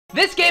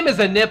This game is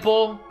a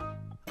nipple.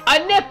 A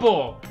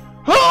nipple!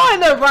 Who in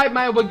their right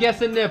mind would guess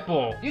a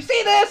nipple? You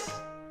see this?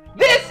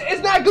 This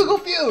is not Google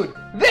Feud.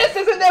 This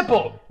is a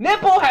nipple.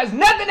 Nipple has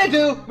nothing to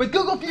do with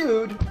Google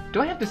Feud. Do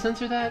I have to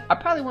censor that? I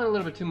probably went a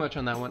little bit too much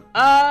on that one.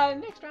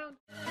 Next round.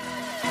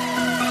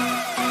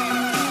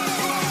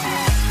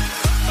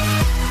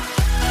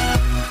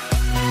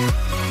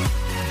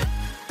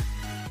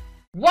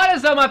 What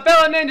is up, my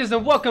fellow ninjas,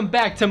 and welcome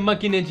back to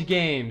Monkey Ninja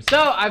Games.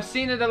 So, I've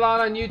seen it a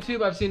lot on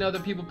YouTube, I've seen other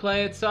people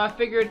play it, so I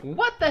figured,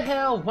 what the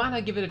hell, why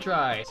not give it a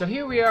try? So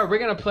here we are, we're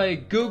gonna play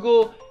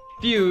Google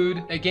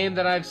Feud, a game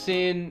that I've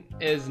seen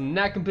is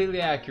not completely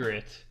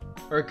accurate.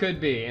 Or it could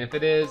be, and if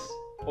it is,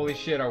 holy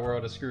shit, our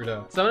world is screwed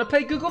up. So I'm gonna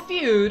play Google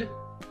Feud,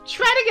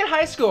 try to get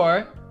high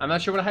score. I'm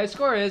not sure what a high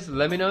score is,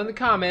 let me know in the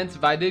comments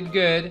if I did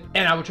good,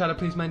 and I will try to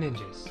please my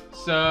ninjas.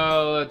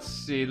 So, let's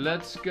see,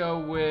 let's go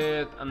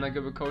with, I'm not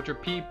good with culture,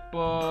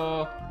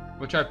 people.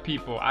 We'll try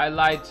people. I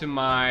lied to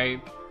my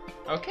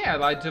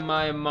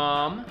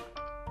mom.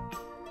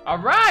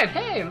 Alright,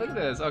 hey, look at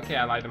this. Okay,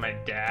 I lied to my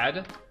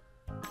dad.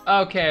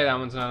 Okay, that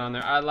one's not on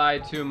there. I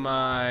lied to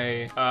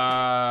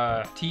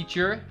my,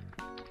 teacher.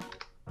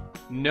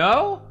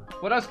 No?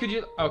 What else could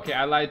you, okay,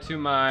 I lied to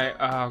my,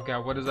 oh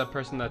god, what is that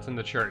person that's in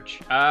the church?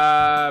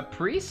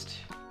 Priest?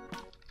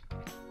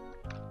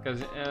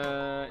 Cause,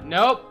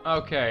 nope,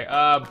 okay,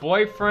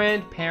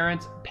 boyfriend,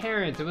 parents,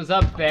 it was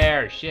up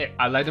there, shit.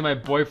 I lied to my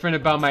boyfriend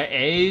about my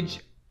age.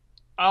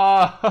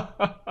 Oh,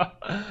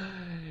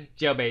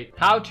 jailbait.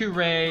 How to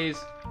raise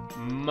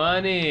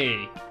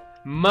money.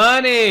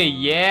 Money,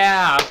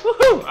 yeah,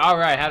 woohoo! All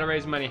right, how to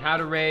raise money, how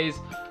to raise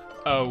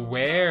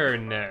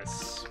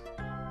awareness.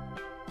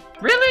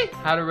 Really?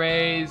 How to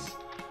raise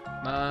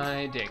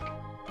my dick.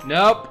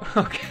 Nope,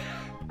 okay.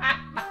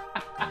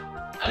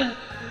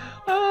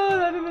 Oh,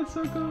 that is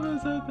so cool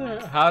that's out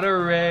there. How to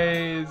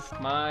raise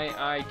my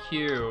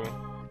IQ.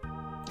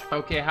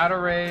 Okay, how to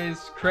raise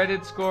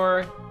credit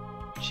score,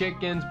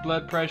 chickens,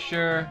 blood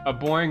pressure, a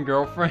boring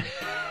girlfriend.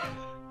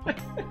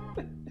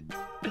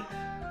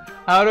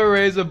 How to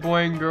raise a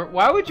boring girl.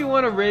 Why would you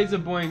want to raise a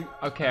boring?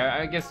 Okay,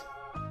 I guess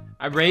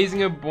I'm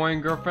raising a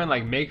boring girlfriend,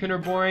 like making her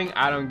boring.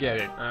 I don't get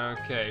it.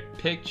 Okay,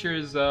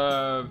 pictures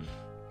of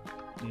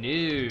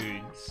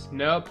nudes.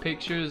 No,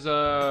 pictures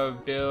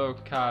of Bill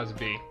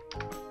Cosby.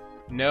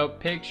 No,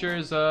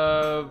 pictures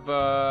of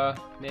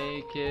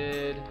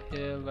naked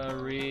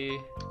Hillary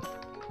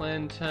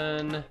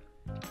Clinton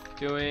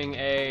doing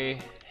a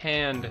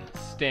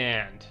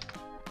handstand.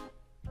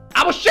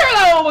 I was sure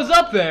that one was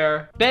up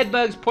there. Bed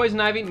bugs,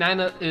 poison ivy,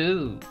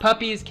 ooh.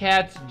 Puppies,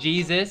 cats,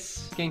 Jesus,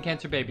 skin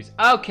cancer babies.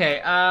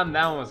 Okay, that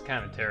one was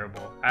kind of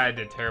terrible. I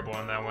did terrible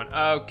on that one.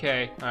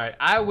 Okay, all right.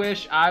 I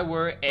wish I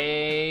were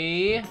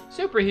a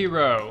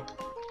superhero.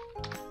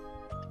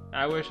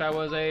 I wish I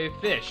was a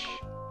fish.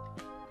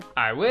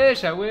 I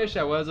wish I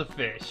was a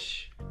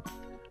fish.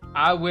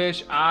 I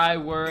wish I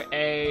were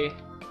a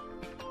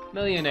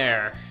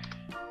millionaire.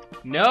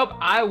 Nope,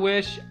 I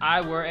wish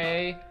I were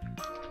a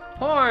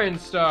porn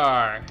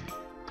star.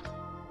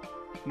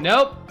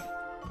 Nope.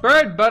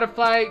 Bird,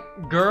 butterfly,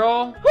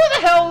 girl. Who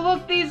the hell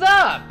looked these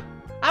up?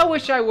 I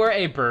wish I were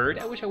a bird.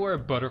 I wish I were a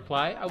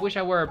butterfly. I wish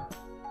I were a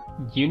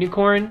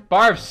unicorn.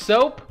 Bar of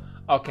soap?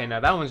 Okay, now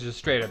that one's just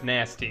straight up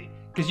nasty.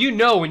 Because you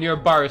know when you're a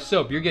bar of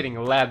soap, you're getting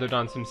lathered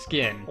on some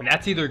skin. And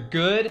that's either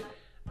good,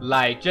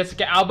 like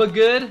Jessica Alba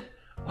good,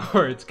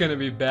 or it's gonna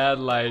be bad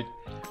like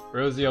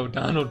Rosie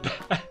O'Donnell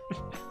bad.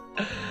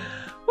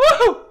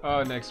 Woo!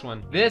 Oh, next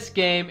one. This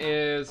game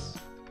is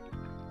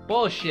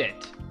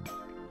bullshit.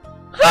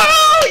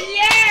 Oh,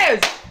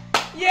 yes!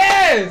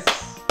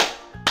 Yes!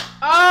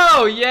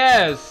 Oh,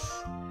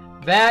 yes!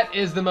 That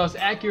is the most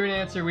accurate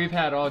answer we've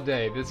had all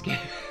day. This game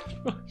is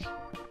bullshit.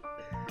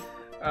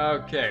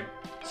 Okay.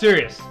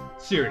 Serious.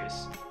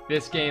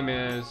 This game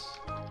is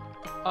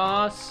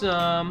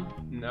awesome.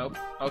 Nope.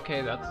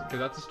 Okay,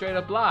 that's a straight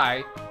up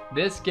lie.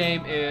 This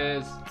game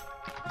is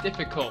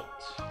difficult.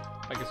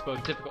 Like it's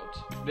spelled difficult.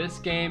 This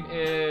game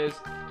is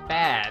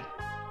bad.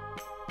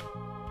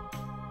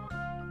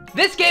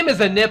 This game is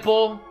a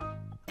nipple.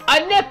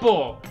 A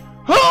nipple!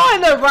 Who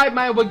in their right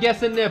mind would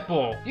guess a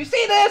nipple? You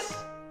see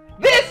this?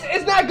 This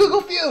is not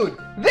Google Feud.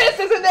 This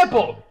is a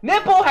nipple.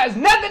 Nipple has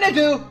nothing to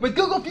do with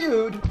Google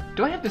Feud.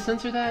 Do I have to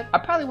censor that? I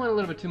probably went a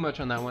little bit too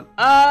much on that one.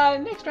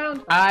 Next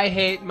round. I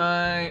hate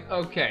my,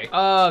 okay.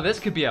 This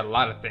could be a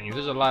lot of things.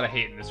 There's a lot of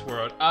hate in this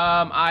world.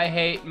 I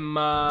hate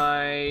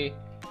my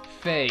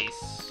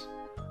face.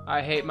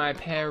 I hate my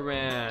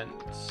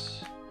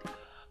parents.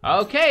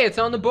 Okay, it's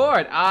on the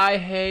board. I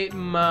hate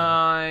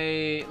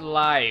my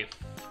life.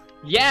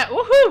 Yeah,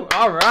 woohoo,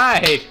 all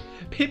right.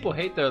 People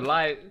hate their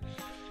life.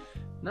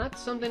 Not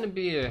something to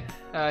be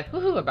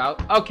woohoo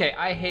about. Okay,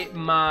 I hate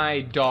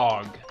my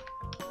dog.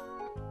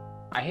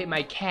 I hate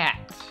my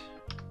cat.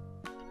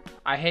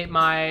 I hate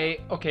my,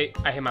 okay,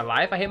 I hate my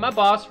life. I hate my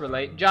boss,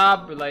 relate.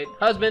 Job, relate.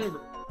 Husband,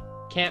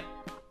 can't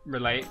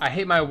relate. I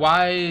hate my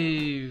wife.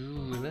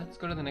 Ooh, let's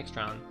go to the next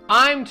round.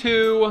 I'm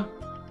too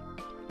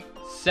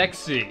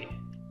sexy.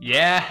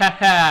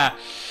 Yeah,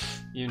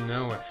 you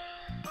know it.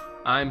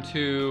 I'm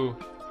too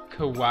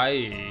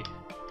kawaii.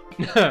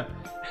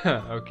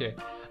 Okay.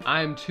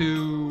 I'm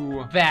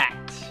too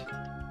fat.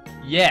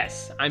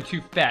 Yes, I'm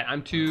too fat.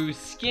 I'm too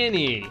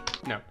skinny.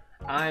 No.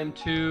 I'm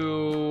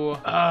too...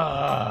 I'm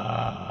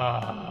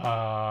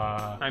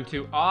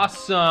too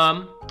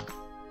awesome.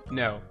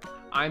 No.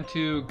 I'm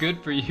too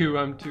good for you.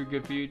 I'm too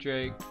good for you,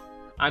 Drake.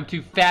 I'm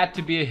too fat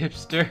to be a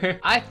hipster.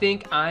 I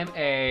think I'm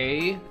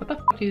a... What the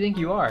f do you think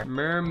you are?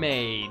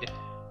 Mermaid.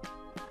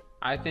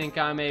 I think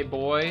I'm a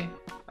boy.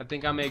 I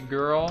think I'm a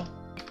girl.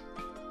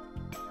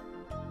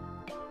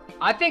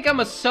 I think I'm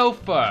a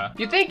sofa.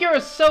 You think you're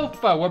a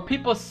sofa where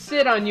people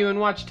sit on you and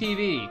watch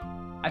TV.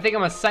 I think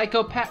I'm a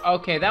psychopath.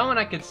 Okay, that one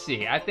I could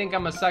see. I think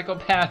I'm a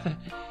psychopath.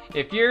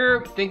 If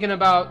you're thinking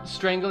about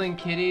strangling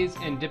kitties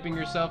and dipping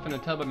yourself in a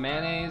tub of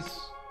mayonnaise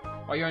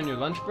while you're on your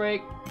lunch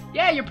break,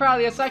 yeah, you're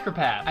probably a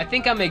psychopath. I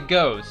think I'm a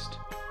ghost.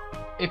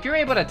 If you're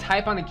able to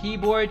type on a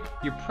keyboard,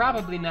 you're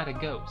probably not a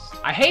ghost.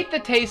 I hate the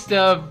taste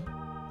of...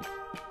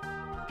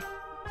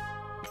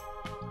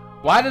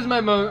 Why does my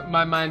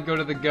mind go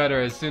to the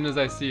gutter as soon as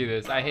I see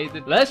this? I hate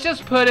the... Let's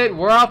just put it,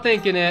 we're all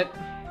thinking it.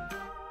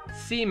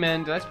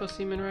 Semen, did I spell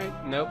semen right?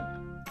 Nope.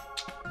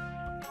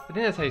 I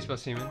think that's how you spell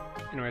semen.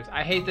 Anyways,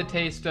 I hate the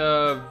taste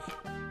of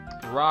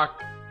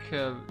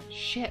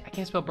shit, I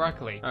can't spell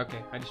broccoli. Okay,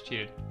 I just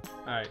cheated.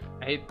 Alright,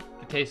 I hate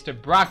the taste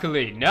of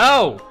broccoli.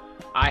 No!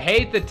 I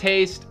hate the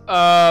taste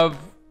of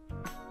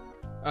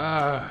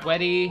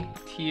sweaty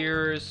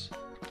tears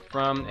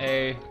from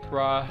a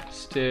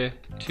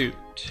prostitute.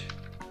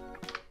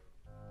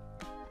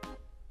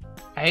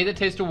 I hate the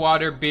taste of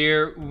water,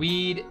 beer,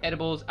 weed,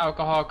 edibles,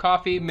 alcohol,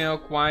 coffee,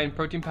 milk, wine,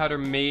 protein powder,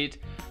 meat.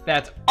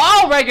 That's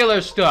all regular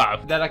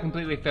stuff that I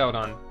completely failed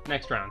on.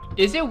 Next round.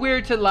 Is it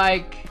weird to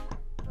like...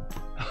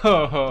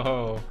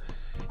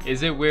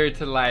 Is it weird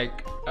to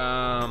like...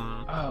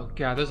 Oh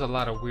god, there's a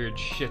lot of weird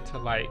shit to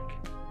like.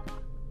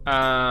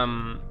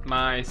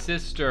 My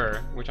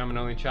sister, which I'm an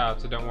only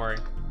child, so don't worry.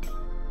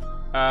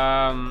 Oh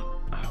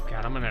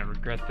god, I'm gonna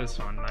regret this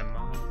one. My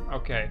mom.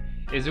 Okay.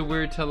 Is it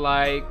weird to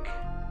like...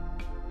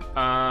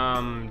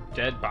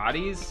 dead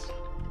bodies?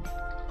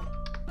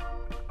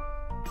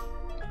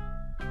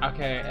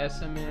 Okay,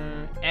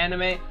 SMR,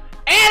 anime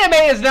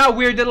is not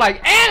weird to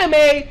like.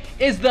 Anime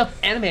is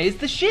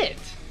the shit.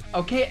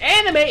 Okay,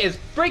 anime is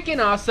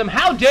freaking awesome.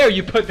 How dare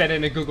you put that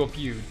in a Google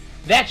Feud?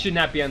 That should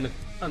not be on the,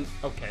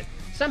 okay.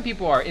 Some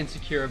people are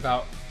insecure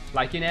about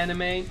liking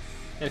anime, and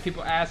if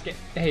people ask it,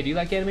 hey, do you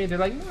like anime? They're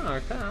like, no,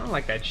 I don't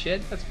like that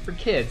shit. That's for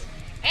kids.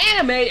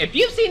 Anime, if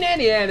you've seen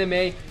any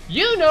anime,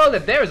 you know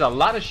that there's a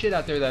lot of shit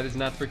out there that is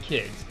not for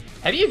kids.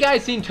 Have you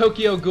guys seen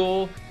Tokyo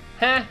Ghoul?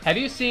 Huh? Have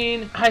you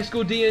seen High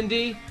School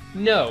D&D?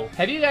 No.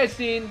 Have you guys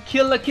seen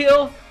Kill la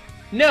Kill?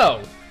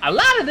 No. A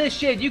lot of this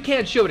shit you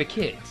can't show to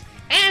kids.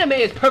 Anime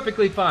is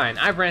perfectly fine.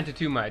 I've ranted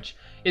too much.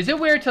 Is it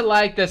weird to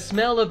like the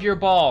smell of your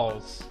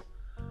balls?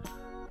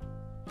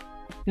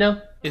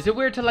 No. Is it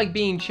weird to like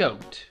being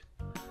choked?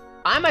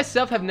 I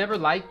myself have never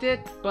liked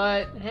it,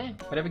 but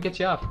whatever gets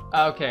you off.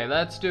 Okay,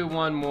 let's do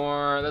one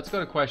more. Let's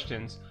go to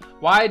questions.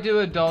 Why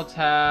do adults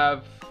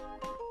have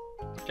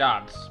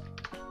jobs?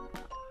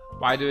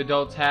 Why do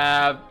adults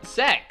have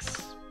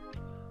sex?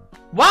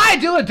 Why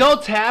do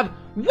adults have...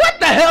 What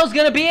the hell's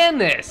gonna be in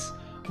this?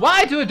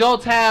 Why do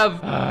adults have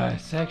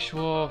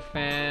sexual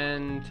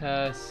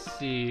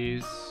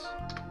fantasies?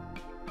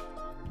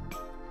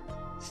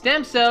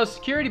 Stem cells,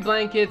 security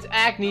blankets,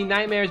 acne,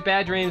 nightmares,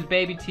 bad dreams,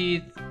 baby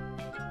teeth,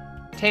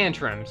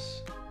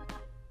 tantrums.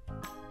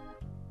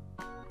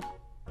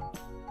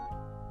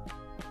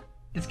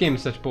 This game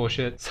is such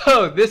bullshit.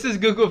 So this is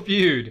Google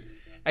Feud,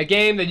 a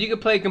game that you can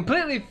play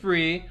completely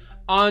free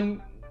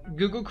on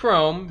Google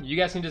Chrome. You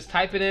guys can just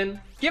type it in,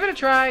 give it a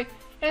try,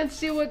 and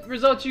see what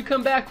results you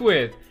come back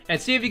with. And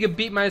see if you can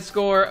beat my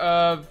score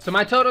of... So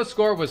my total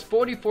score was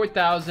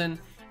 44,000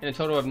 in a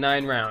total of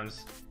 9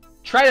 rounds.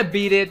 Try to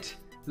beat it.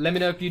 Let me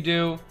know if you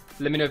do.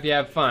 Let me know if you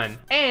have fun.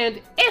 And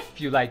if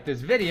you like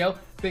this video,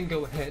 then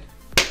go ahead,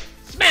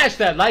 smash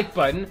that like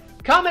button.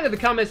 Comment in the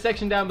comment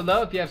section down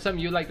below if you have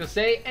something you'd like to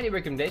say, any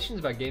recommendations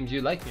about games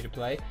you'd like me to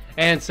play,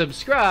 and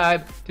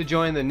subscribe to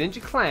join the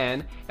Ninja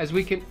Clan as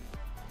we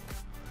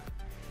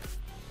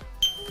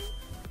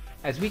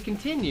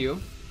continue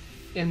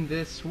in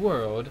this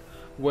world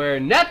where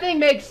nothing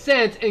makes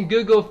sense in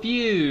Google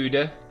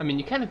Feud. I mean,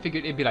 you kind of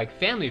figured it'd be like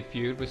Family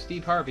Feud with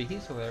Steve Harvey,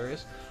 he's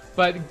hilarious.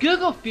 But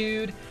Google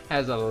Feud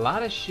has a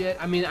lot of shit.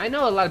 I mean, I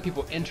know a lot of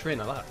people enter in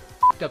a lot of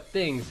f***ed up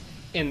things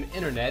in the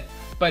internet,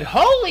 but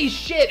holy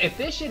shit, if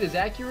this shit is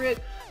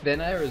accurate, then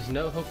there is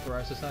no hope for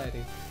our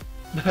society.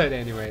 But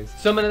anyways,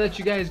 so I'm gonna let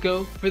you guys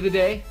go for the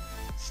day.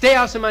 Stay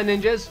awesome, my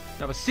ninjas,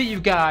 and I will see you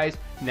guys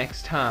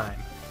next time.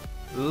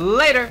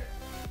 Later!